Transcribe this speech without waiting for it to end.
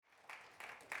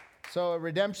So at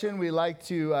Redemption, we like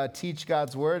to teach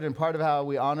God's Word, and part of how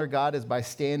we honor God is by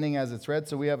standing as it's read.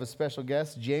 So we have a special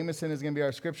guest. Jameson is going to be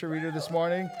our scripture reader this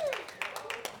morning.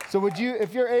 So would you,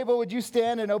 if you're able, would you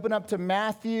stand and open up to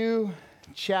Matthew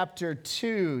chapter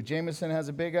 2. Jameson has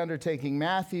a big undertaking.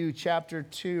 Matthew chapter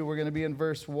 2. We're going to be in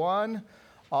verse 1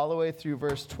 all the way through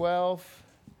verse 12.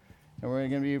 And we're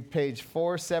going to be page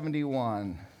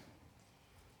 471.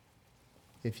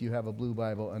 If you have a blue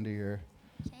Bible under your...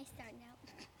 Can I start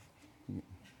now?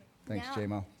 Thanks,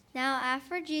 J-Mo. Now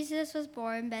after Jesus was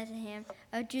born in Bethlehem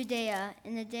of Judea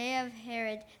in the day of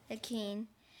Herod the king,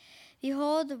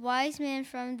 behold, the wise men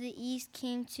from the east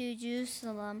came to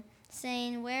Jerusalem,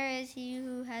 saying, Where is he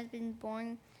who has been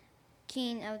born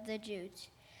King of the Jews?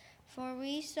 For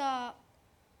we saw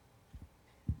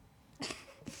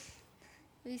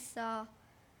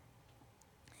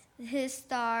his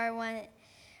star when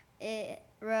it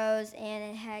rose, and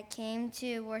it had came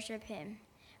to worship him.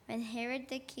 When Herod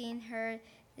the king heard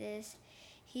this,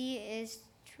 he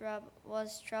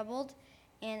was troubled,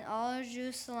 and all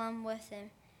Jerusalem with him.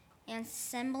 And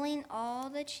assembling all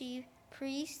the chief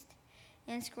priests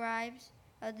and scribes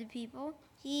of the people,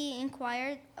 he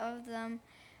inquired of them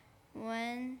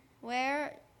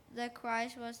where the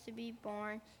Christ was to be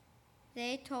born.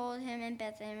 They told him in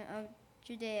Bethlehem of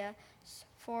Judea,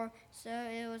 for so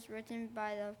it was written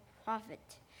by the prophet.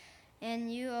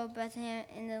 And you, O Bethlehem,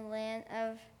 in the land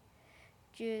of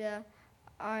Judah,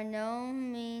 are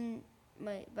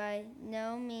by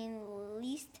no means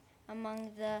least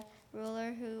among the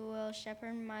ruler who will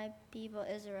shepherd my people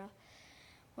Israel.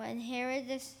 When Herod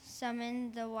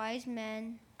summoned the wise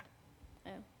men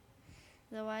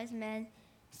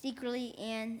secretly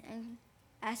and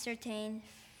ascertained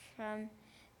from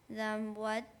them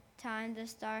what time the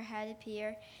star had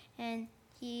appeared, and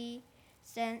he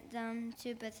sent them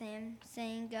to Bethlehem,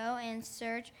 saying, Go and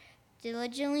search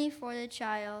diligently for the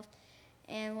child,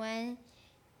 and when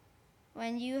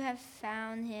you have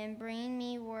found him, bring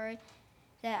me word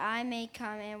that I may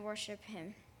come and worship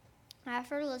him.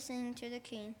 After listening to the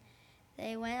king,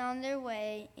 they went on their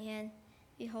way, and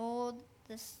behold,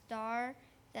 the star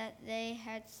that they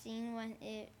had seen when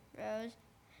it rose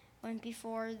went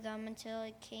before them until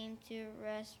it came to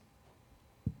rest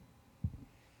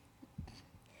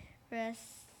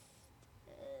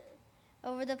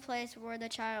over the place where the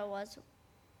child was.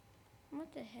 What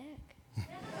the heck?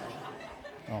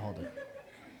 I'll hold it.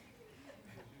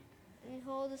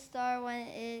 Behold, the star when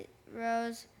it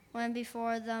rose went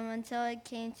before them until it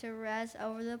came to rest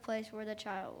over the place where the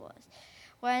child was.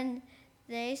 When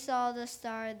they saw the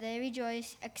star, they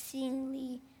rejoiced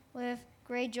exceedingly with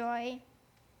great joy.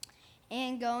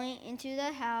 And going into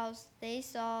the house, they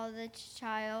saw the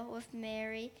child with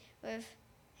Mary, with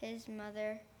his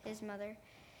mother,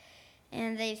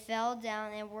 and they fell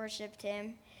down and worshipped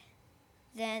him.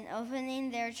 Then, opening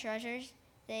their treasures,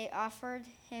 they offered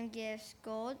him gifts,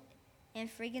 gold and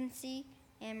frankincense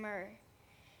and myrrh.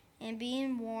 And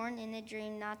being warned in a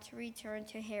dream not to return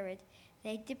to Herod,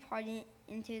 they departed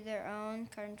into their own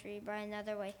country by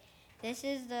another way. This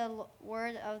is the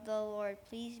word of the Lord.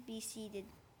 Please be seated.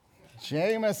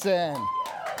 Jameson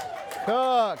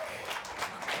Cook.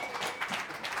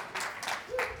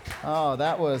 Oh,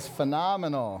 that was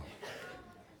phenomenal.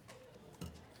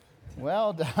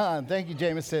 Well done. Thank you,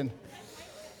 Jameson.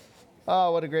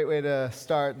 Oh, what a great way to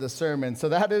start the sermon. So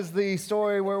that is the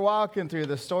story we're walking through,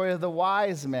 the story of the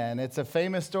wise men. It's a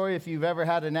famous story. If you've ever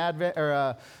had an advent or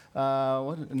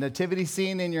a nativity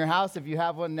scene in your house, if you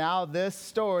have one now, this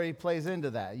story plays into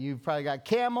that. You've probably got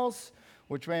camels,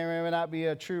 which may or may not be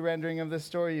a true rendering of this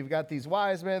story. You've got these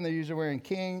wise men. They're usually wearing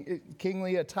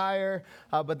kingly attire.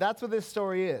 But that's what this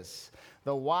story is.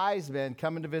 The wise men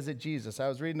coming to visit Jesus. I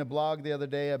was reading a blog the other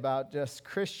day about just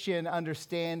Christian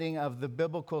understanding of the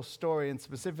biblical story, and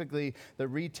specifically the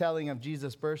retelling of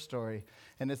Jesus' birth story.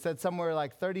 And it said somewhere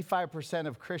like 35%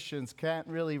 of Christians can't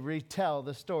really retell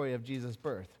the story of Jesus'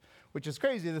 birth, which is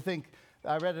crazy to think.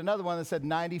 I read another one that said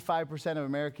 95% of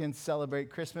Americans celebrate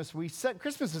Christmas.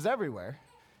 Christmas is everywhere.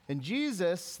 And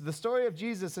Jesus, the story of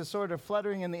Jesus is sort of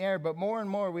fluttering in the air, but more and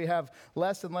more we have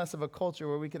less and less of a culture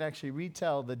where we can actually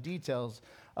retell the details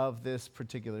of this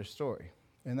particular story.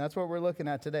 And that's what we're looking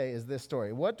at today is this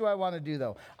story. What do I want to do,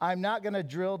 though? I'm not going to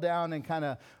drill down and kind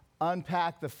of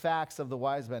unpack the facts of the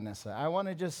wise men necessarily. I want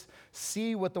to just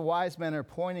see what the wise men are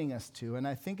pointing us to. And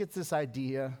I think it's this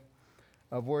idea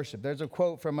of worship. There's a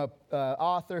quote from an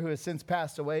author who has since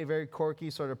passed away, very quirky,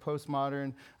 sort of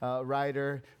postmodern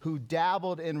writer, who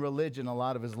dabbled in religion a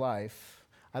lot of his life.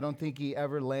 I don't think he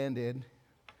ever landed,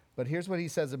 but here's what he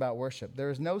says about worship. There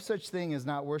is no such thing as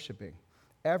not worshiping.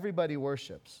 Everybody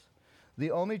worships.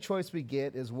 The only choice we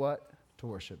get is what to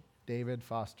worship. David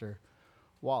Foster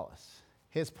Wallace.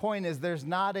 His point is there's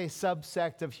not a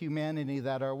subsect of humanity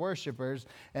that are worshipers,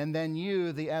 and then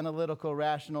you, the analytical,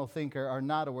 rational thinker, are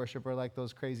not a worshiper like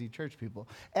those crazy church people.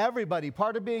 Everybody,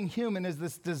 part of being human is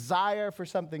this desire for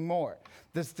something more,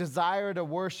 this desire to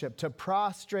worship, to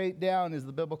prostrate down is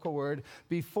the biblical word,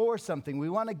 before something. We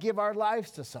want to give our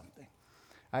lives to something.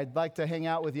 I'd like to hang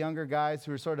out with younger guys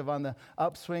who are sort of on the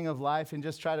upswing of life and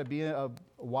just try to be a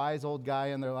wise old guy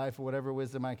in their life or whatever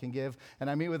wisdom I can give. And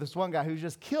I meet with this one guy who's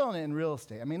just killing it in real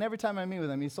estate. I mean, every time I meet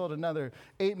with him, he sold another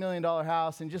 $8 million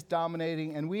house and just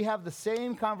dominating. And we have the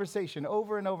same conversation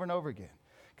over and over and over again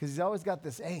because he's always got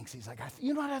this angst. He's like,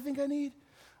 you know what I think I need?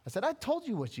 I said, I told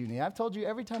you what you need. I've told you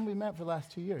every time we met for the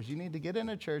last 2 years. You need to get in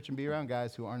a church and be around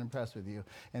guys who aren't impressed with you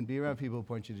and be around people who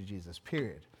point you to Jesus,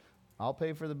 period. I'll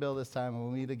pay for the bill this time, and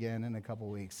we'll meet again in a couple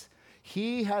weeks.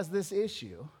 He has this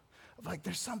issue of like,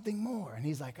 there's something more. And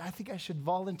he's like, I think I should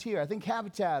volunteer. I think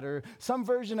Habitat or some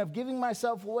version of giving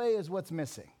myself away is what's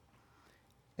missing.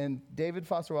 And David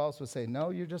Foster Wallace would say,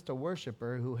 no, you're just a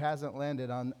worshiper who hasn't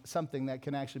landed on something that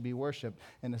can actually be worshiped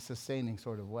in a sustaining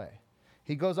sort of way.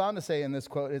 He goes on to say in this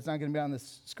quote, it's not going to be on the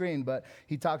screen, but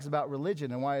he talks about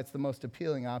religion and why it's the most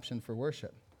appealing option for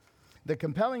worship. The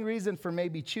compelling reason for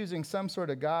maybe choosing some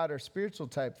sort of God or spiritual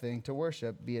type thing to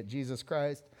worship, be it Jesus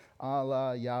Christ,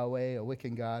 Allah, Yahweh, a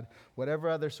Wiccan God, whatever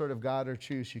other sort of God or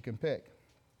truce you can pick,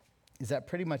 is that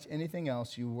pretty much anything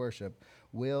else you worship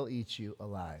will eat you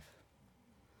alive.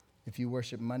 If you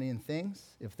worship money and things,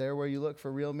 if they're where you look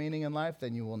for real meaning in life,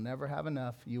 then you will never have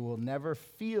enough. You will never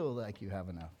feel like you have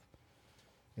enough.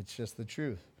 It's just the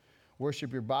truth.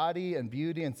 Worship your body and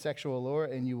beauty and sexual allure,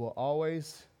 and you will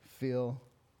always feel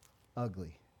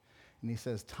ugly. And he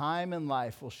says, time and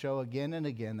life will show again and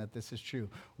again that this is true.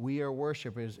 We are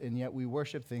worshipers, and yet we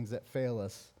worship things that fail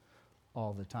us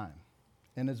all the time.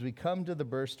 And as we come to the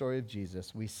birth story of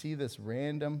Jesus, we see this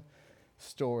random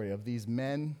story of these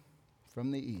men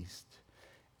from the East.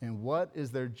 And what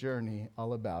is their journey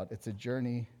all about? It's a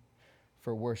journey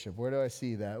for worship. Where do I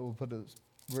see that? We'll put a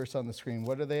verse on the screen.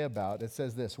 What are they about? It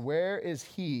says this, where is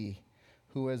he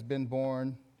who has been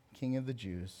born King of the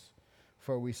Jews?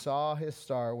 For we saw his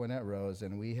star when it rose,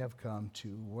 and we have come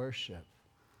to worship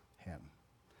him.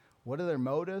 What are their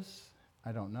motives?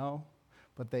 I don't know.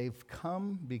 But they've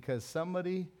come because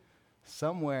somebody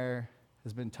somewhere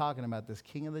has been talking about this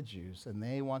King of the Jews, and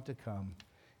they want to come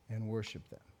and worship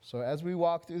them. So as we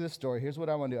walk through this story, here's what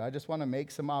I want to do. I just want to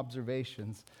make some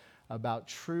observations about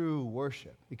true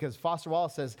worship. Because Foster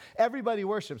Wallace says everybody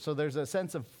worships. So there's a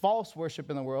sense of false worship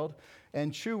in the world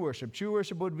and true worship. True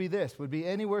worship would be this, would be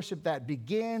any worship that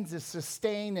begins, is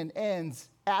sustained, and ends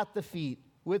at the feet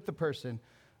with the person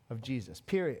of Jesus,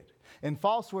 period. And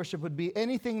false worship would be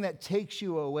anything that takes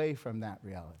you away from that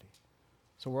reality.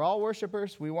 So we're all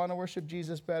worshipers. We want to worship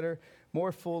Jesus better,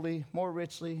 more fully, more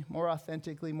richly, more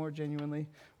authentically, more genuinely.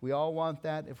 We all want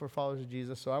that if we're followers of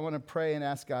Jesus. So I want to pray and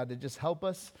ask God to just help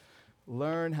us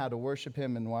learn how to worship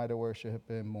him and why to worship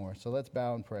him more. So let's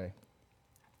bow and pray.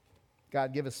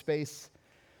 God, give us space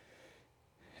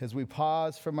as we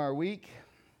pause from our week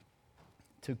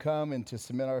to come and to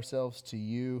submit ourselves to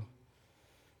you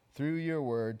through your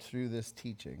word, through this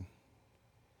teaching.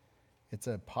 It's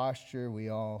a posture we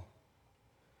all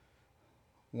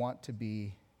want to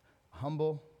be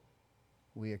humble.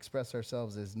 We express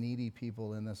ourselves as needy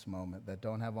people in this moment that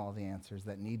don't have all the answers,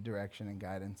 that need direction and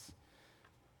guidance.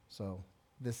 So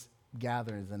this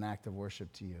gathering is an act of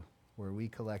worship to you, where we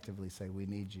collectively say, we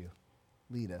need you.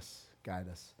 Lead us, guide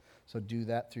us. So do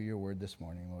that through your word this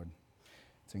morning, Lord.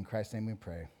 It's in Christ's name we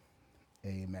pray.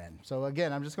 Amen. So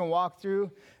again, I'm just going to walk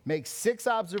through, make 6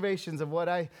 observations of what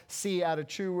I see out of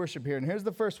true worship here. And here's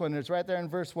the first one. It's right there in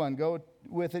verse 1. Go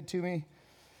with it to me.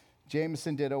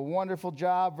 Jameson did a wonderful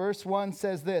job. Verse 1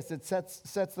 says this. It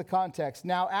sets the context.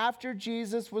 Now, after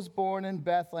Jesus was born in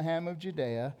Bethlehem of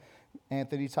Judea,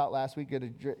 Anthony taught last week, did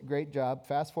a great job.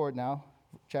 Fast forward now,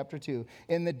 chapter 2.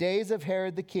 In the days of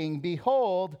Herod the king,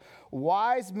 behold,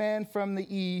 wise men from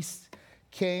the east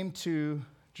came to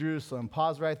Jerusalem.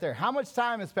 Pause right there. How much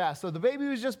time has passed? So the baby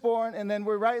was just born, and then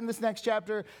we're right in this next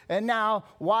chapter, and now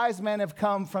wise men have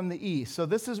come from the east. So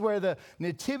this is where the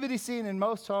nativity scene in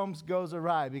most homes goes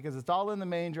awry, because it's all in the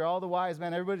manger, all the wise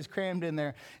men, everybody's crammed in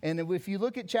there. And if you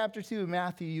look at chapter 2 of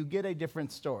Matthew, you get a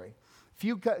different story.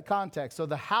 Few context. So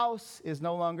the house is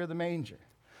no longer the manger.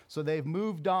 So they've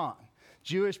moved on.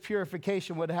 Jewish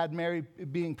purification would have had Mary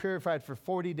being purified for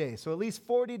 40 days. So at least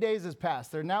 40 days has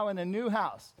passed. They're now in a new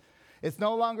house. It's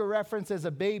no longer referenced as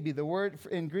a baby. The word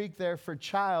in Greek there for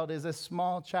child is a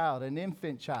small child, an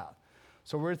infant child.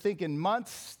 So we're thinking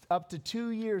months up to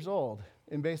 2 years old.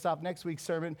 And based off next week's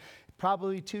sermon,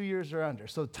 probably 2 years or under.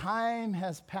 So time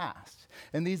has passed.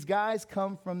 And these guys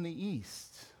come from the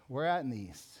east. We're at in the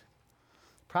east.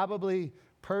 Probably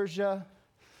Persia,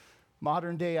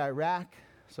 modern day Iraq.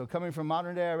 So coming from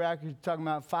modern day Iraq, you're talking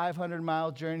about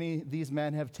 500-mile journey these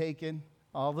men have taken.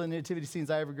 All the nativity scenes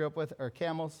I ever grew up with are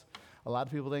camels. A lot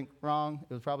of people think wrong.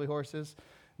 It was probably horses.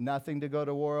 Nothing to go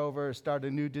to war over or start a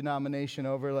new denomination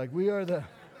over. Like, we are the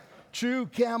true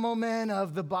camel men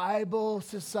of the Bible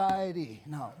Society.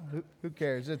 No, who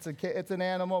cares? It's an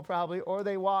animal probably, or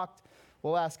they walked.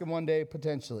 We'll ask them one day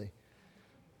potentially.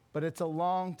 But it's a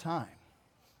long time.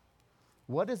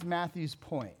 What is Matthew's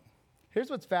point? Here's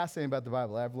what's fascinating about the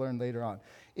Bible, I've learned later on,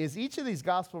 is each of these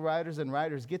gospel writers and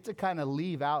writers get to kind of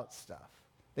leave out stuff.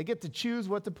 They get to choose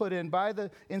what to put in by the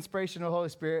inspiration of the Holy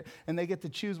Spirit, and they get to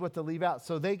choose what to leave out.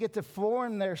 So they get to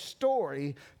form their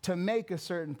story to make a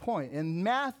certain point. And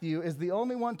Matthew is the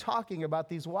only one talking about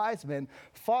these wise men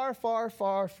far, far,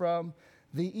 far from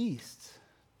the east.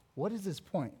 What is his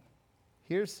point?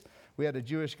 We had a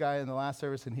Jewish guy in the last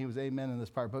service, and he was amen in this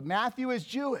part. But Matthew is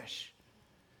Jewish.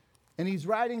 And he's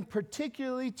writing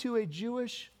particularly to a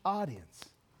Jewish audience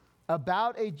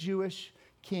about a Jewish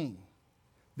king.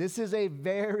 This is a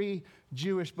very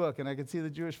Jewish book. And I can see the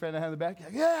Jewish friend I have in the back.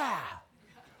 Like, yeah!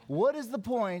 What is the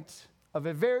point of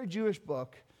a very Jewish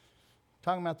book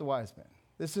talking about the wise men?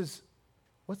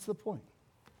 What's the point?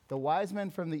 The wise men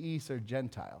from the east are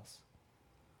Gentiles,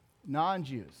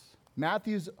 non-Jews.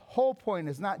 Matthew's whole point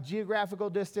is not geographical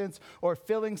distance or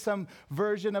filling some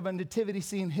version of a nativity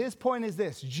scene. His point is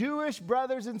this: Jewish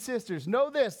brothers and sisters, know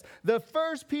this: the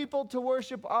first people to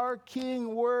worship our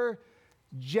King were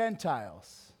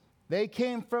Gentiles. They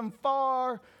came from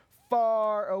far,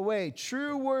 far away.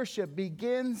 True worship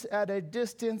begins at a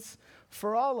distance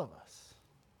for all of us.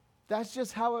 That's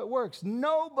just how it works.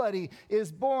 Nobody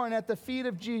is born at the feet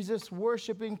of Jesus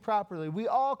worshiping properly. We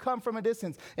all come from a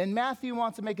distance. And Matthew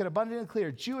wants to make it abundantly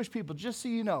clear. Jewish people, just so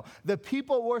you know, the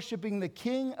people worshiping the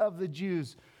King of the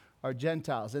Jews are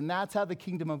Gentiles. And that's how the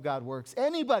kingdom of God works.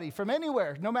 Anybody from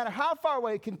anywhere, no matter how far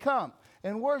away, can come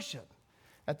and worship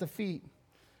at the feet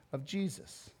of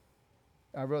Jesus.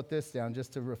 I wrote this down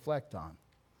just to reflect on.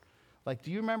 Like,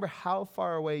 do you remember how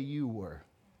far away you were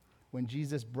when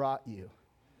Jesus brought you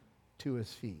to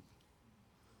his feet?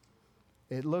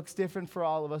 It looks different for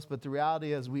all of us, but the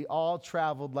reality is we all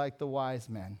traveled like the wise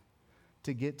men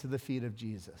to get to the feet of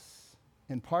Jesus.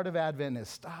 And part of Advent is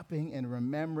stopping and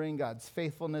remembering God's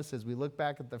faithfulness as we look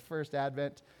back at the first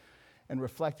Advent and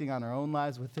reflecting on our own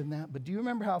lives within that. But do you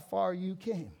remember how far you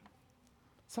came?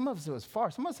 Some of us, it was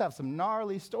far. Some of us have some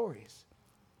gnarly stories.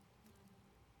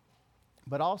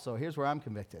 But also, here's where I'm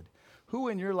convicted. Who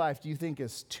in your life do you think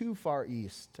is too far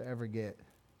east to ever get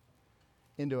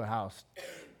into a house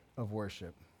of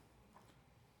worship,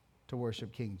 to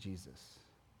worship King Jesus?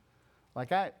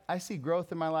 Like, I see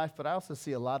growth in my life, but I also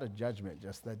see a lot of judgment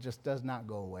that just does not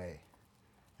go away.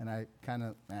 And I kind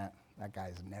of, that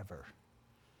guy's never.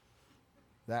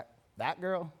 That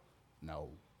girl?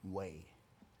 No way.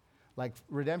 Like,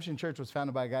 Redemption Church was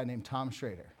founded by a guy named Tom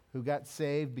Schrader, who got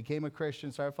saved, became a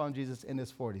Christian, started following Jesus in his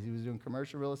 40s. He was doing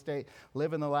commercial real estate,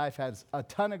 living the life, has a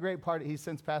ton of great party. He's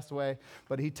since passed away,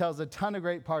 but he tells a ton of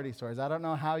great party stories. I don't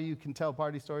know how you can tell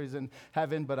party stories in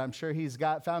heaven, but I'm sure he's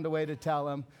found a way to tell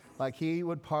them. Like, he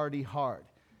would party hard.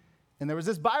 And there was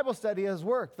this Bible study at his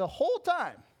work the whole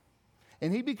time.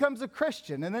 And he becomes a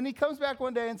Christian. And then he comes back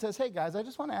one day and says, hey, guys, I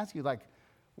just want to ask you,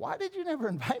 why did you never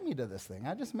invite me to this thing?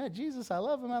 I just met Jesus. I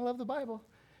love him. I love the Bible.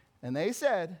 And they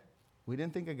said, we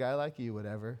didn't think a guy like you would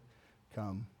ever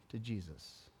come to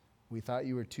Jesus. We thought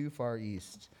you were too far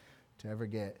east to ever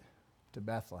get to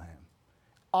Bethlehem.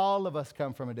 All of us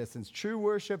come from a distance. True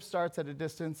worship starts at a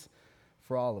distance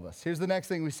for all of us. Here's the next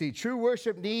thing we see. True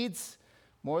worship needs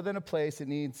more than a place. It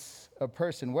needs a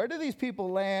person. Where do these people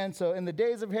land? So in the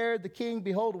days of Herod the king,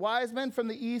 behold, wise men from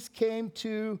the east came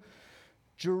to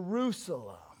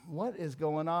Jerusalem. What is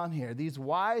going on here? These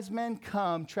wise men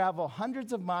travel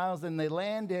hundreds of miles, and they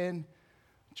land in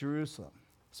Jerusalem.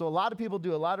 So a lot of people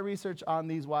do a lot of research on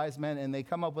these wise men, and they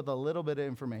come up with a little bit of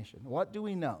information. What do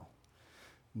we know?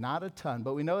 Not a ton,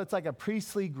 but we know it's like a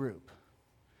priestly group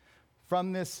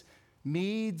from this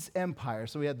Medes Empire.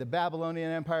 So we had the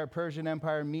Babylonian Empire, Persian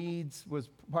Empire. Medes was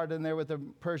part in there with the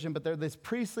Persian, but they're this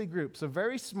priestly group. So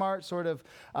very smart, sort of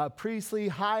priestly,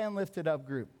 high and lifted up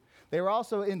group. They were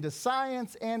also into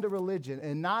science and a religion,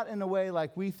 and not in a way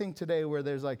like we think today where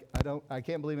there's I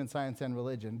can't believe in science and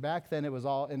religion. Back then it was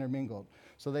all intermingled.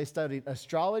 So they studied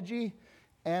astrology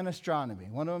and astronomy.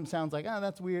 One of them sounds like,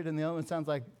 that's weird, and the other one sounds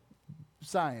like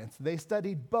science. They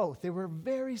studied both. They were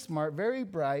very smart, very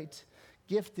bright,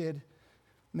 gifted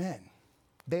men.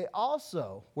 They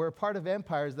also were a part of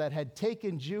empires that had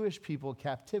taken Jewish people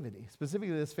captivity,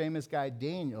 specifically this famous guy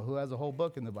Daniel, who has a whole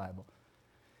book in the Bible.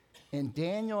 And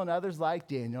Daniel and others like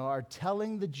Daniel are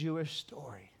telling the Jewish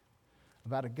story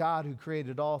about a God who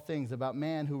created all things, about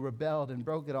man who rebelled and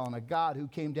broke it all, and a God who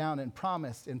came down and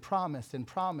promised and promised and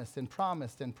promised and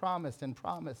promised and promised and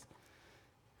promised.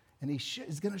 And he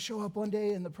is going to show up one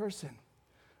day in the person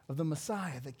of the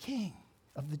Messiah, the King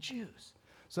of the Jews.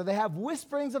 So they have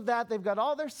whisperings of that. They've got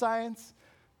all their science.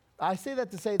 I say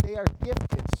that to say they are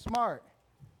gifted, smart,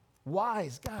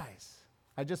 wise guys.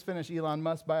 I just finished Elon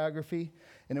Musk's biography,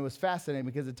 and it was fascinating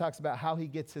because it talks about how he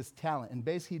gets his talent. And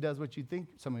basically, he does what you think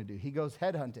someone would do. He goes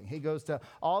headhunting. He goes to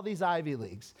all these Ivy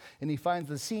Leagues, and he finds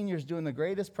the seniors doing the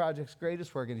greatest projects,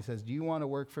 greatest work, and he says, do you want to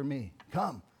work for me?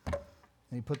 Come. And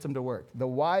he puts them to work. The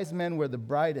wise men were the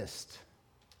brightest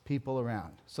people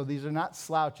around. So these are not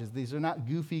slouches. These are not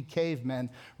goofy cavemen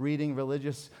reading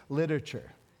religious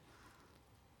literature.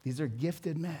 These are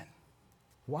gifted men.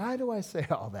 Why do I say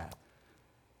all that?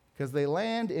 Because they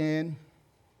land in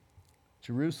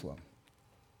Jerusalem.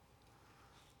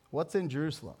 What's in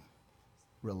Jerusalem?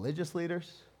 Religious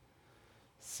leaders,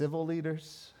 civil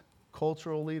leaders,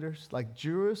 cultural leaders. Like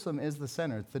Jerusalem is the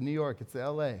center. It's the New York. It's the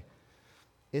LA.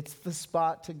 It's the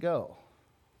spot to go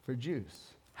for Jews.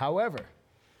 However,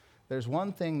 there's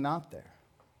one thing not there.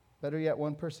 Better yet,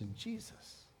 one person,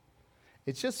 Jesus.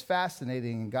 It's just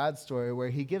fascinating in God's story where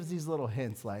he gives these little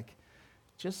hints like,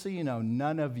 just so you know,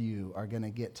 none of you are going to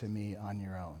get to me on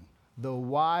your own. The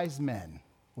wise men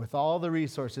with all the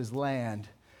resources land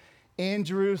in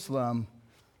Jerusalem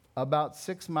about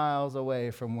 6 miles away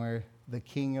from where the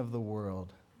King of the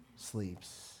world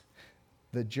sleeps.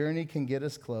 The journey can get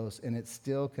us close, and it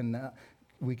still cannot,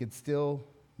 we could still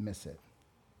miss it.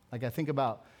 Like I think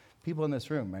about people in this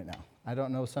room right now. I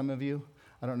don't know some of you.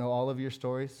 I don't know all of your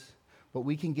stories. But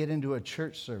we can get into a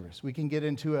church service. We can get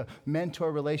into a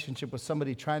mentor relationship with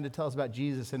somebody trying to tell us about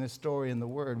Jesus and his story and the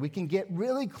word. We can get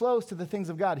really close to the things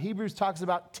of God. Hebrews talks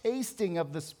about tasting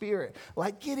of the Spirit,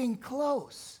 like getting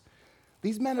close.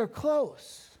 These men are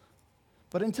close.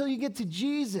 But until you get to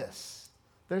Jesus,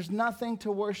 there's nothing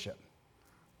to worship.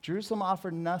 Jerusalem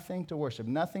offered nothing to worship,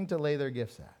 nothing to lay their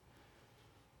gifts at.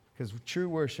 Because true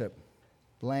worship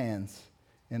lands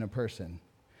in a person.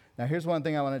 Now, here's one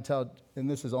thing I want to tell, and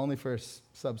this is only for a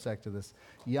subsect of this.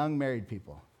 Young married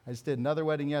people. I just did another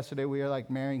wedding yesterday. We are like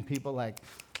marrying people like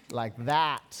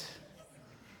that.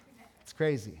 It's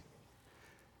crazy.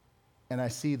 And I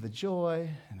see the joy,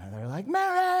 and they're like,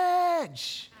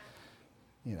 marriage!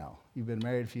 You know, you've been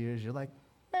married a few years, you're like,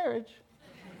 marriage.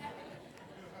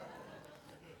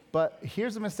 But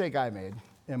here's a mistake I made,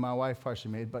 and my wife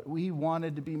partially made, but we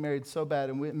wanted to be married so bad,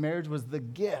 and marriage was the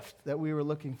gift that we were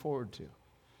looking forward to.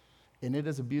 And it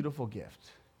is a beautiful gift.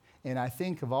 And I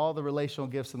think of all the relational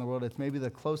gifts in the world, it's maybe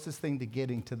the closest thing to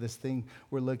getting to this thing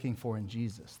we're looking for in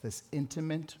Jesus, this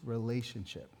intimate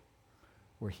relationship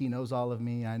where he knows all of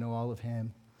me, I know all of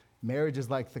him. Marriage is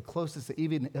like the closest,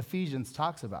 even Ephesians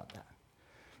talks about that.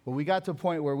 But we got to a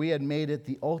point where we had made it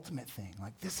the ultimate thing,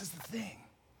 like this is the thing.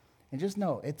 And just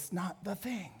know, it's not the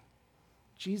thing.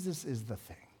 Jesus is the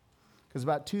thing. Because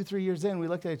about 2-3 years in, we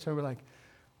looked at each other, we're like,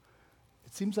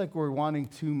 it seems like we're wanting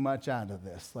too much out of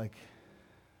this. Like,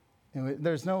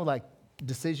 there's no like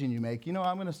decision you make. You know,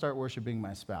 I'm going to start worshiping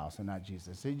my spouse and not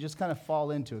Jesus. So you just kind of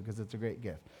fall into it because it's a great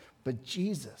gift. But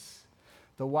Jesus,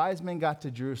 the wise men got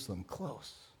to Jerusalem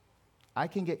close. I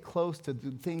can get close to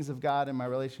the things of God in my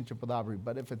relationship with Aubrey,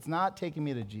 but if it's not taking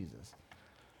me to Jesus,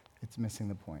 it's missing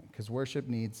the point because worship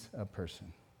needs a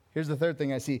person. Here's the third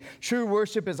thing I see. True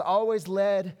worship is always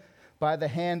led by the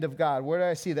hand of God. Where do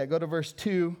I see that? Go to verse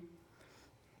 2.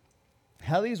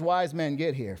 How these wise men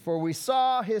get here. For we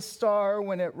saw his star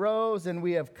when it rose, and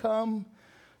we have come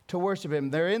to worship him.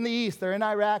 They're in the east. They're in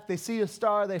Iraq. They see a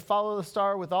star. They follow the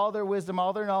star with all their wisdom,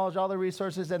 all their knowledge, all their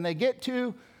resources, and they get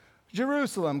to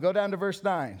Jerusalem. Go down to verse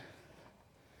 9.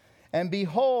 And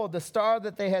behold, the star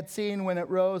that they had seen when it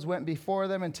rose went before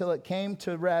them until it came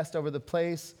to rest over the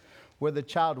place where the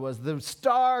child was. The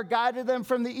star guided them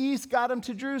from the east, got them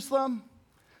to Jerusalem.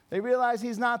 They realize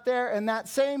he's not there, and that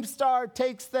same star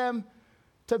takes them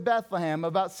to Bethlehem,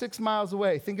 about 6 miles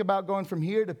away. Think about going from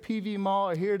here to PV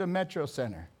Mall or here to Metro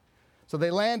Center. So they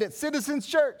land at Citizens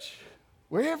Church.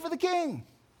 We're here for the King.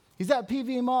 He's at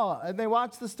PV Mall. And they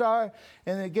watch the star,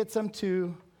 and it gets them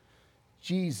to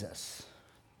Jesus.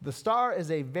 The star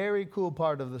is a very cool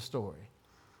part of the story.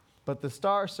 But the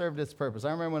star served its purpose.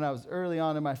 I remember when I was early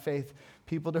on in my faith,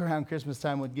 people around Christmas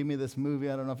time would give me this movie,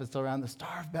 I don't know if it's still around, The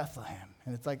Star of Bethlehem.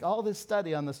 And it's like all this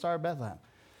study on the Star of Bethlehem.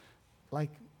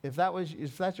 Like, if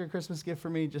that's your Christmas gift for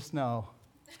me, just know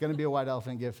it's going to be a white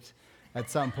elephant gift at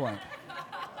some point.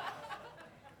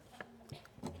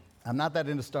 I'm not that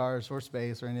into stars or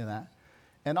space or any of that.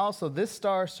 And also, this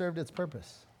star served its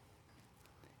purpose.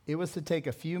 It was to take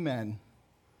a few men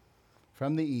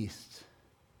from the east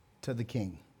to the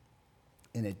king,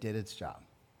 and it did its job.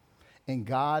 And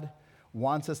God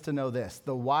wants us to know this.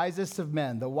 The wisest of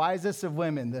men, the wisest of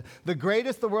women, the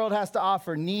greatest the world has to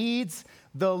offer needs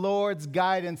the Lord's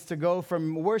guidance to go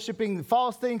from worshiping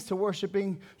false things to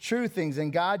worshiping true things.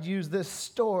 And God used this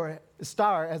star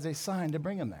as a sign to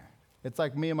bring them there. It's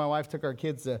like me and my wife took our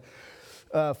kids to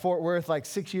Fort Worth like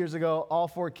 6 years ago. All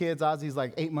 4 kids. Ozzy's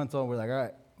like 8 months old. We're like, all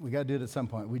right, we got to do it at some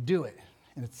point. We do it.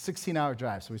 And it's a 16-hour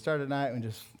drive. So we start at night and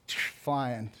just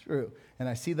flying through. And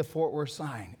I see the Fort Worth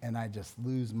sign, and I just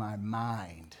lose my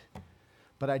mind.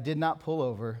 But I did not pull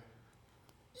over,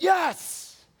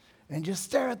 yes, and just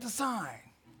stare at the sign.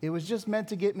 It was just meant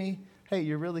to get me, hey,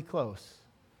 you're really close.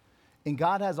 And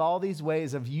God has all these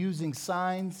ways of using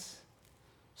signs,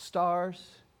 stars,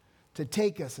 to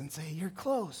take us and say, you're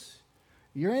close.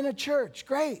 You're in a church,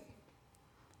 great.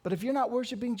 But if you're not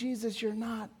worshiping Jesus, you're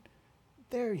not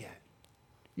there yet.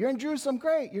 You're in Jerusalem,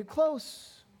 great, you're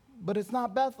close, but it's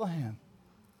not Bethlehem.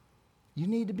 You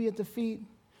need to be at the feet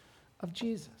of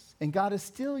Jesus. And God is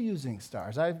still using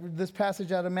stars. This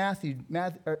passage out of Matthew,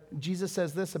 Jesus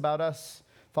says this about us,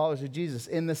 followers of Jesus.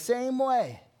 In the same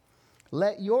way,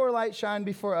 let your light shine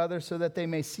before others so that they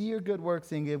may see your good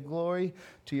works and give glory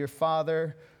to your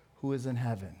Father who is in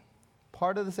heaven.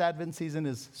 Part of this Advent season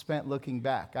is spent looking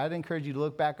back. I'd encourage you to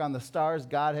look back on the stars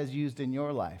God has used in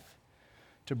your life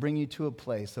to bring you to a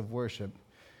place of worship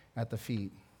at the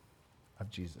feet of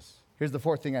Jesus. Here's the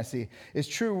fourth thing I see, is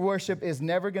true worship is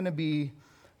never going to be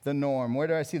the norm. Where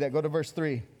do I see that? Go to verse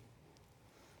 3.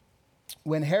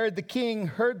 When Herod the king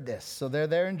heard this, so they're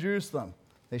there in Jerusalem.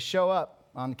 They show up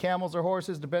on camels or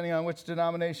horses, depending on which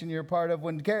denomination you're a part of.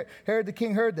 When Herod the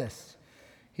king heard this,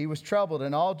 he was troubled,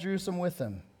 and all Jerusalem with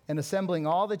him. And assembling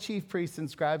all the chief priests and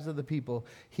scribes of the people,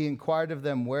 he inquired of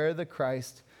them where the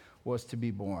Christ was to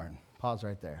be born. Pause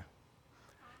right there.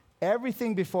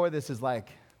 Everything before this is like,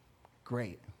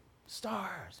 great.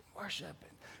 Stars, and worship,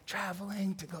 and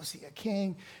traveling to go see a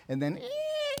king. And then,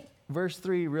 verse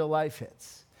 3, real life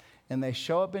hits. And they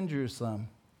show up in Jerusalem,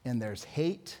 and there's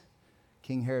hate.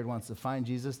 King Herod wants to find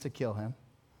Jesus to kill him.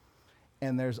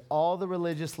 And there's all the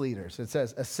religious leaders. It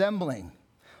says, assembling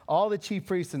all the chief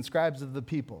priests and scribes of the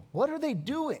people. What are they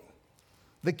doing?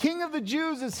 The king of the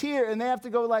Jews is here, and they have to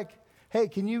go like, hey,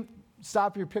 can you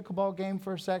stop your pickleball game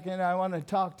for a second? I want to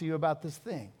talk to you about this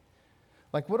thing.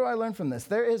 Like, what do I learn from this?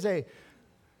 There is a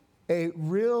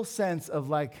real sense of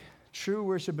like true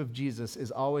worship of Jesus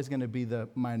is always going to be the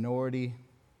minority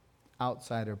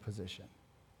outsider position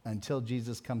until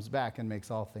Jesus comes back and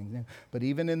makes all things new. But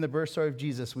even in the birth story of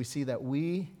Jesus, we see that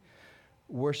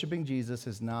worshiping Jesus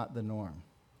is not the norm.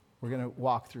 We're going to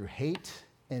walk through hate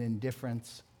and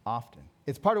indifference often.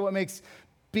 It's part of what makes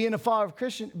being a follower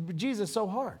of Jesus so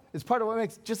hard. It's part of what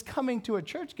makes just coming to a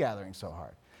church gathering so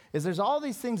hard. Is there's all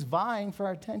these things vying for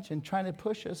our attention, trying to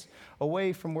push us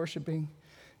away from worshiping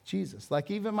Jesus.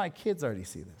 Like even my kids already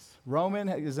see this. Roman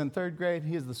is in 3rd grade.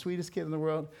 He is the sweetest kid in the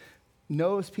world.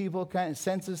 Knows people, kind of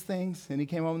senses things. And he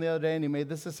came home the other day and he made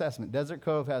this assessment. Desert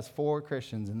Cove has 4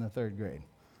 Christians in the 3rd grade.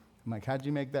 I'm like, how'd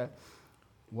you make that?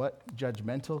 What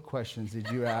judgmental questions did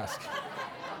you ask?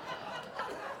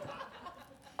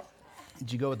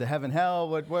 Did you go with the heaven, hell?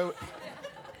 What?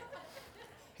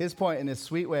 His point in his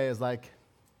sweet way is like,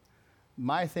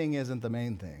 my thing isn't the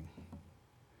main thing.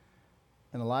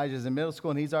 And Elijah's in middle school,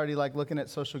 and he's already like looking at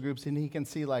social groups, and he can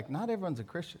see like not everyone's a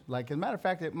Christian. Like, as a matter of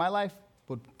fact, my life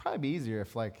would probably be easier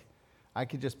if like I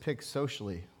could just pick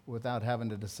socially without having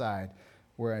to decide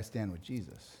where I stand with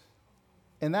Jesus.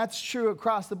 And that's true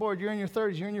across the board. You're in your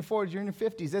 30s, you're in your 40s, you're in your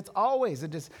 50s. It's always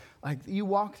just like you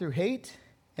walk through hate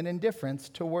and indifference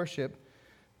to worship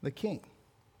the King.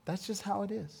 That's just how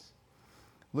it is.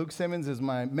 Luke Simmons is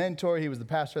my mentor. He was the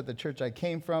pastor at the church I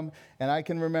came from, and I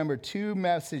can remember 2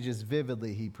 messages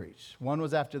vividly he preached. One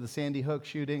was after the Sandy Hook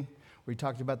shooting, where he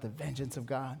talked about the vengeance of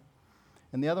God.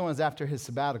 And the other one was after his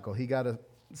sabbatical. He got a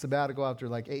sabbatical after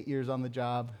like 8 years on the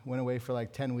job, went away for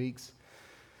like 10 weeks.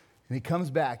 And he comes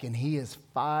back, and he is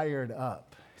fired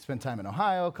up. He spent time in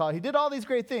Ohio. He did all these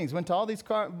great things, went to all these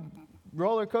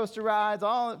roller coaster rides,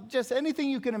 just anything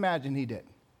you can imagine he did.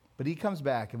 But he comes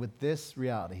back with this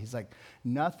reality. He's like,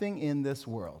 nothing in this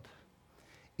world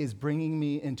is bringing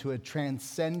me into a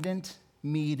transcendent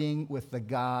meeting with the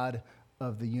God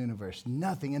of the universe.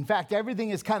 Nothing. In fact,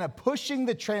 everything is kind of pushing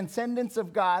the transcendence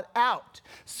of God out,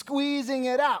 squeezing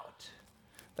it out.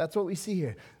 That's what we see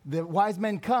here. The wise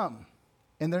men come,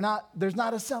 And there's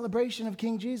not a celebration of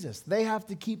King Jesus. They have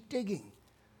to keep digging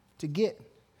to get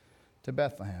to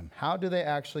Bethlehem. How do they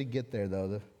actually get there, though?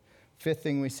 The fifth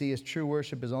thing we see is true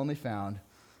worship is only found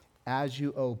as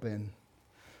you open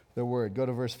the Word. Go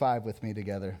to verse 5 with me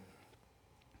together.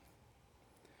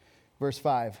 Verse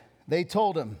 5. They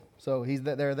told him. So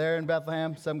they're there in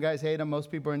Bethlehem. Some guys hate him. Most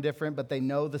people are indifferent, but they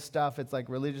know the stuff. It's like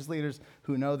religious leaders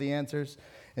who know the answers.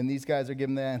 And these guys are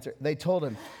giving the answer. They told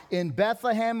him, in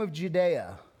Bethlehem of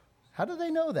Judea. How do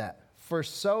they know that? For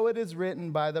so it is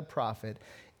written by the prophet,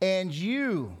 and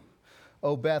you,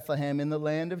 O Bethlehem, in the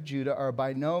land of Judah, are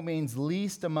by no means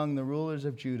least among the rulers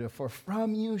of Judah. For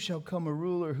from you shall come a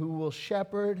ruler who will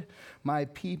shepherd my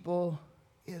people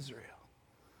Israel.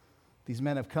 These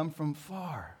men have come from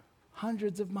far,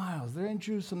 hundreds of miles. They're in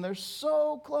Jerusalem. They're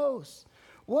so close.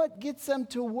 What gets them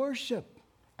to worship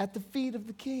at the feet of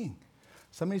the king?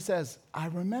 Somebody says, I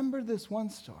remember this one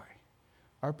story.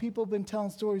 Our people have been telling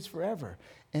stories forever.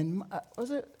 And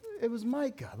it was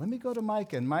Micah. Let me go to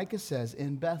Micah. And Micah says,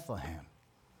 in Bethlehem,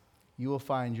 you will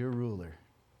find your ruler.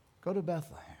 Go to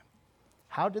Bethlehem.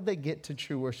 How did they get to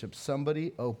true worship?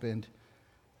 Somebody opened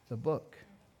the book.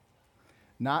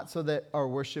 Not so that our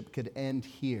worship could end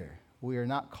here. We are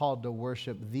not called to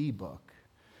worship the book.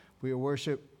 We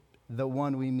worship the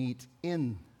one we meet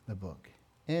in the book,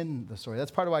 in the story.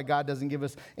 That's part of why God doesn't give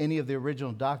us any of the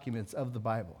original documents of the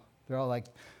Bible. They're all like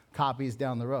copies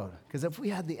down the road. Because if we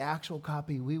had the actual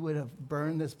copy, we would have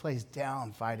burned this place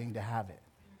down fighting to have it.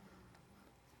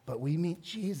 But we meet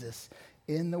Jesus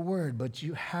in the Word. But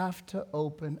you have to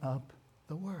open up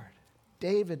the Word.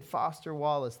 David Foster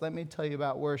Wallace, let me tell you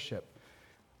about worship.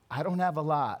 I don't have a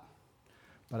lot,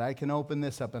 but I can open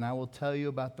this up and I will tell you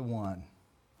about the one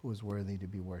who is worthy to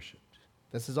be worshiped.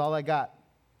 This is all I got.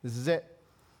 This is it.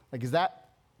 Like, is that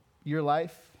your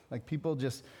life? Like, people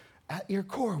just, at your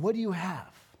core, what do you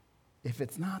have? If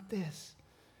it's not this,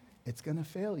 it's going to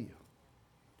fail you.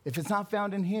 If it's not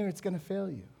found in here, it's going to fail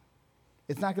you.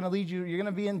 It's not going to lead you. You're going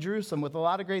to be in Jerusalem with a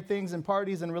lot of great things and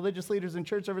parties and religious leaders and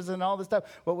church services and all this stuff,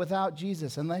 but without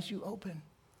Jesus, unless you open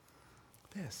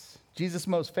this. Jesus'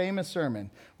 most famous sermon,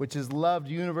 which is loved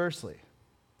universally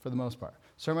for the most part.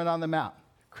 Sermon on the Mount.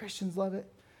 Christians love it.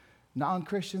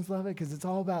 Non-Christians love it because it's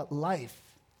all about life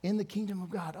in the kingdom of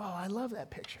God. Oh, I love that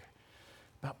picture.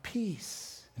 About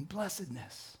peace and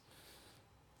blessedness.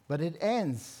 But it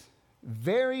ends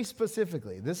very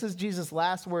specifically. This is Jesus'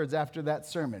 last words after that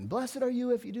sermon. Blessed are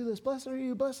you if you do this. Blessed are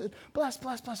you. Blessed. Blessed.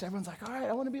 Everyone's like, all right,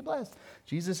 I want to be blessed.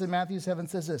 Jesus in Matthew 7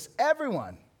 says this.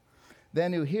 Everyone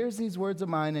then who hears these words of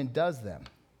mine and does them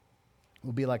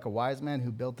will be like a wise man who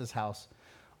built his house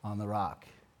on the rock.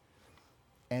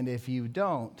 And if you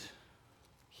don't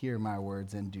hear my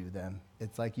words and do them,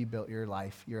 it's like you built your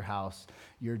life, your house,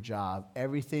 your job,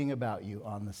 everything about you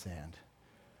on the sand.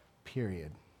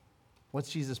 Period.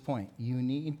 What's Jesus' point? You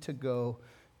need to go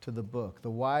to the book. The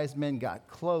wise men got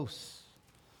close,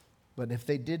 but if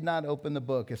they did not open the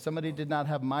book, if somebody did not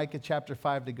have Micah chapter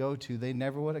 5 to go to, they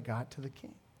never would have got to the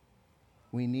king.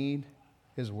 We need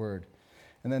his word.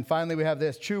 And then finally we have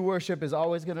this. True worship is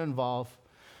always going to involve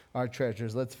our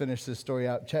treasures. Let's finish this story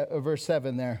out. Verse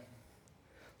 7 there.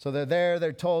 So they're there.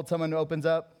 They're told. Someone opens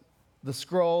up the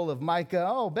scroll of Micah.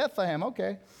 Oh, Bethlehem.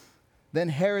 Okay. Then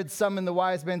Herod summoned the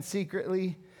wise men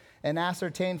secretly and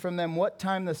ascertained from them what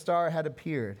time the star had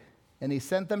appeared. And he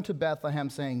sent them to Bethlehem,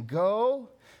 saying, go,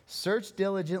 search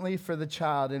diligently for the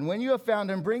child. And when you have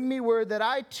found him, bring me word that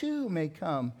I too may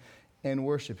come and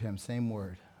worship him. Same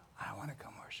word. I want to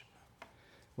come worship him.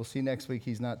 We'll see next week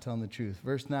he's not telling the truth.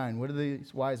 Verse 9, what do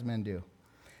these wise men do?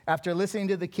 After listening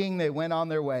to the king, they went on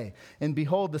their way. And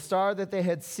behold, the star that they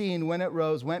had seen when it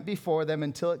rose went before them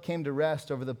until it came to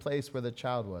rest over the place where the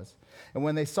child was. And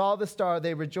when they saw the star,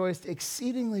 they rejoiced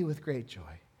exceedingly with great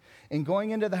joy. And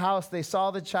going into the house, they saw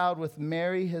the child with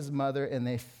Mary, his mother, and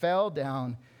they fell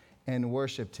down and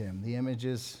worshiped him. The image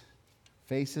is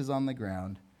faces on the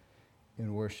ground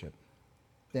in worship.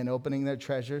 Then opening their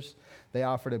treasures, they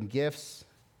offered him gifts,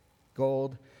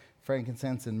 gold,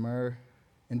 frankincense, and myrrh.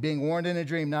 And being warned in a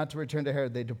dream not to return to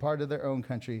Herod, they departed their own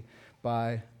country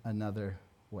by another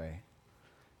way.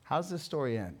 How's this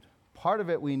story end? Part of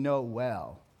it we know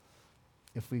well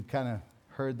if we've kind of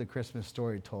heard the Christmas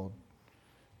story told.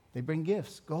 They bring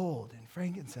gifts, gold and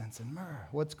frankincense and myrrh.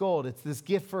 What's gold? It's this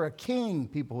gift for a king,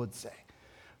 people would say.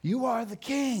 You are the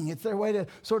king. It's their way to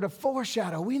sort of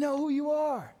foreshadow. We know who you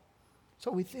are.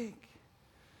 So we think.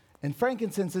 And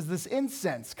frankincense is this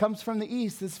incense, comes from the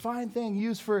east, this fine thing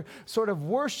used for sort of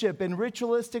worship in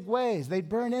ritualistic ways. They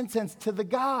burn incense to the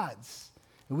gods.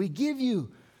 And we give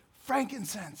you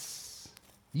frankincense.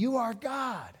 You are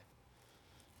God.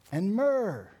 And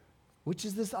myrrh, which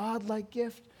is this odd like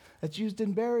gift that's used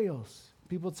in burials.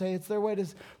 People say it's their way to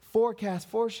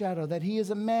foreshadow that he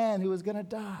is a man who is going to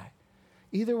die.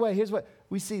 Either way, here's what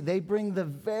we see. They bring the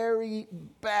very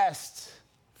best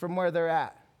from where they're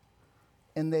at,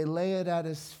 and they lay it at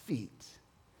his feet.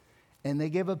 And they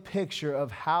give a picture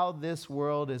of how this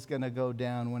world is going to go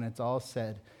down when it's all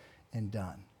said and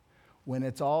done. When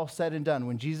it's all said and done,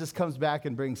 when Jesus comes back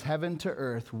and brings heaven to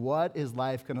earth, what is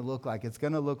life going to look like? It's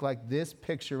going to look like this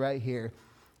picture right here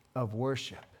of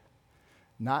worship.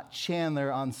 Not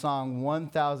Chandler on song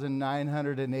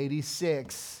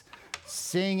 1986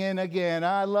 singing again.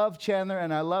 I love Chandler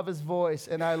and I love his voice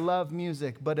and I love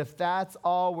music. But if that's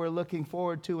all we're looking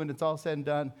forward to and it's all said and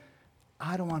done,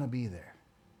 I don't want to be there.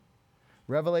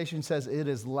 Revelation says it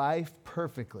is life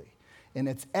perfectly. And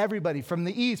it's everybody from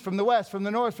the east, from the west, from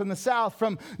the north, from the south,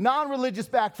 from non-religious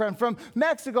background, from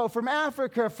Mexico, from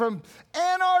Africa, from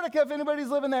Antarctica, if anybody's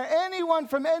living there. Anyone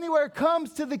from anywhere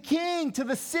comes to the king, to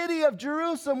the city of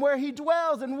Jerusalem where he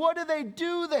dwells. And what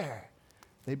do there?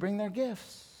 They bring their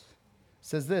gifts. It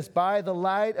says this, by the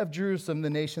light of Jerusalem, the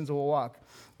nations will walk.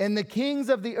 And the kings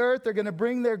of the earth are going to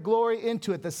bring their glory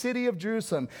into it, the city of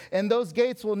Jerusalem. And those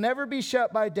gates will never be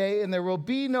shut by day, and there will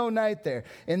be no night there.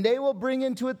 And they will bring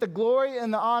into it the glory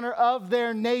and the honor of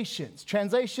their nations.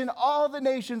 Translation, all the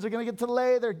nations are going to get to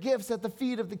lay their gifts at the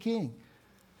feet of the king.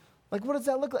 Like, what does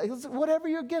that look like? Whatever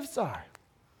your gifts are.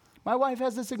 My wife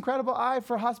has this incredible eye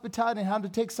for hospitality and how to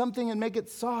take something and make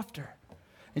it softer.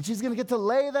 And she's going to get to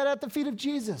lay that at the feet of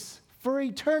Jesus for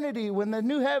eternity when the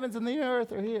new heavens and the new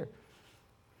earth are here.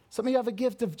 Some of you have a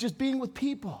gift of just being with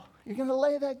people. You're going to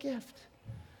lay that gift.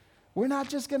 We're not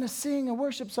just going to sing a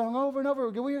worship song over and over.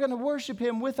 We're going to worship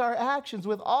him with our actions,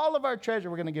 with all of our treasure.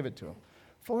 We're going to give it to him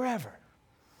forever.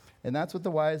 And that's what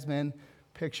the wise men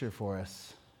picture for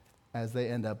us as they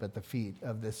end up at the feet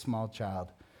of this small child,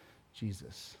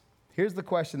 Jesus. Here's the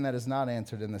question that is not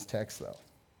answered in this text, though.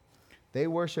 They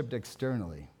worshiped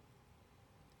externally.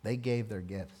 They gave their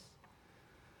gifts.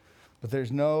 But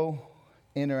there's no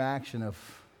interaction of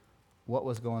what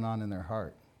was going on in their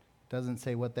heart. It doesn't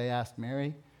say what they asked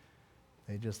Mary.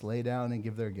 They just lay down and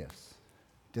give their gifts.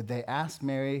 Did they ask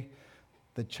Mary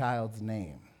the child's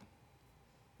name?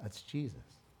 That's Jesus.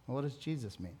 Well, what does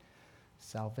Jesus mean?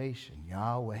 Salvation.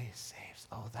 Yahweh saves.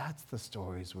 Oh, that's the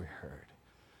stories we heard.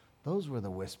 Those were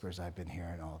the whispers I've been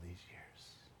hearing all these years.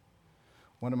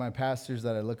 One of my pastors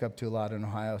that I look up to a lot in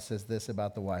Ohio says this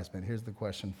about the wise men. Here's the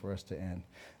question for us to end.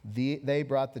 They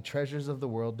brought the treasures of the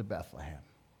world to Bethlehem.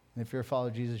 And if you're a follower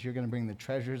of Jesus, you're going to bring the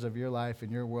treasures of your life and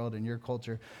your world and your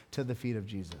culture to the feet of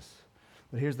Jesus.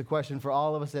 But here's the question for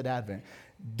all of us at Advent.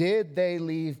 Did they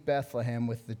leave Bethlehem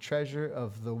with the treasure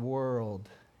of the world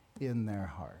in their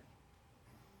heart?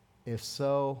 If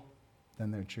so,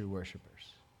 then they're true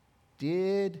worshipers.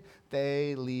 Did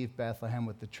they leave Bethlehem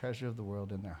with the treasure of the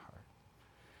world in their heart?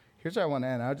 Here's where I want to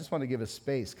end. I just want to give a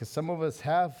space because some of us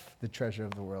have the treasure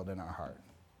of the world in our heart.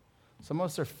 Some of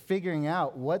us are figuring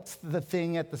out what's the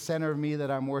thing at the center of me that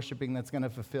I'm worshiping that's going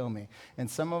to fulfill me. And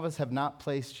some of us have not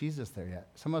placed Jesus there yet.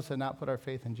 Some of us have not put our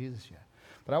faith in Jesus yet.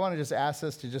 But I want to just ask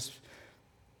us to just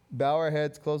bow our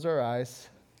heads, close our eyes.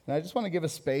 And I just want to give a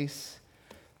space.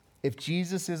 If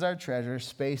Jesus is our treasure,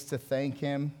 space to thank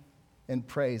him and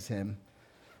praise him.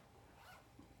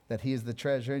 That he is the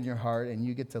treasure in your heart and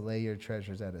you get to lay your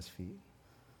treasures at his feet.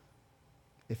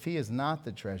 If he is not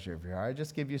the treasure of your heart, I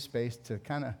just give you space to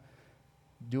kind of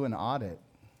do an audit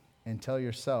and tell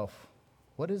yourself,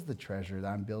 what is the treasure that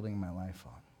I'm building my life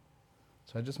on?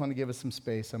 So I just want to give us some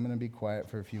space. I'm going to be quiet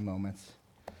for a few moments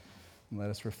and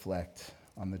let us reflect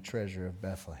on the treasure of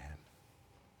Bethlehem.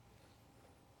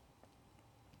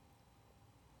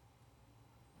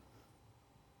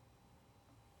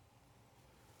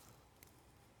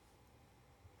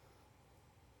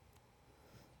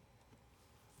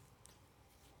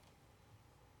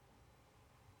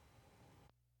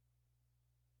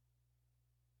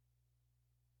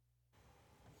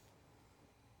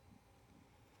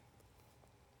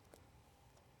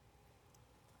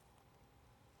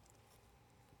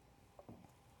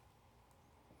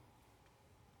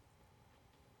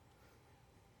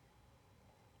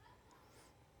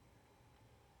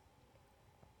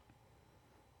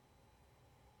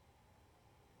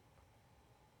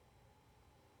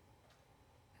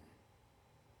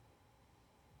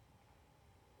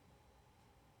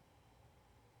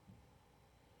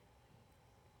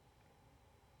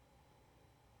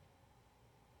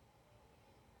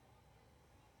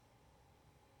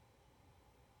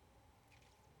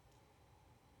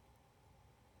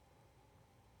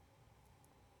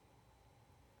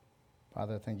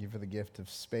 Father, thank you for the gift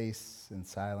of space and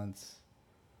silence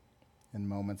and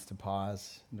moments to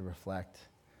pause and to reflect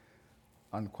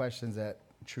on questions that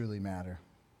truly matter,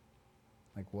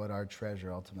 like what our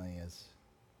treasure ultimately is.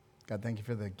 God, thank you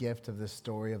for the gift of this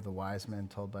story of the wise men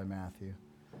told by Matthew,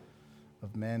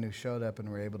 of men who showed up and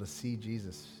were able to see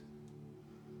Jesus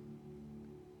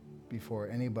before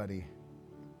anybody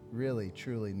really,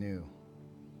 truly knew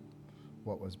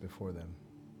what was before them.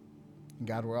 And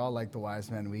God, we're all like the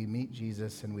wise men. We meet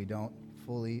Jesus and we don't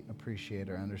fully appreciate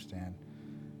or understand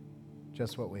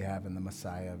just what we have in the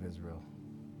Messiah of Israel,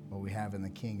 what we have in the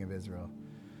King of Israel,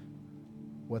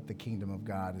 what the kingdom of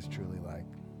God is truly like.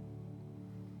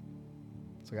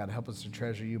 So God, help us to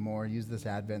treasure you more. Use this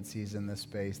Advent season, this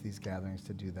space, these gatherings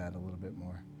to do that a little bit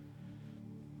more.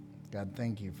 God,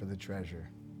 thank you for the treasure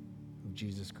of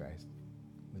Jesus Christ.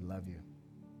 We love you.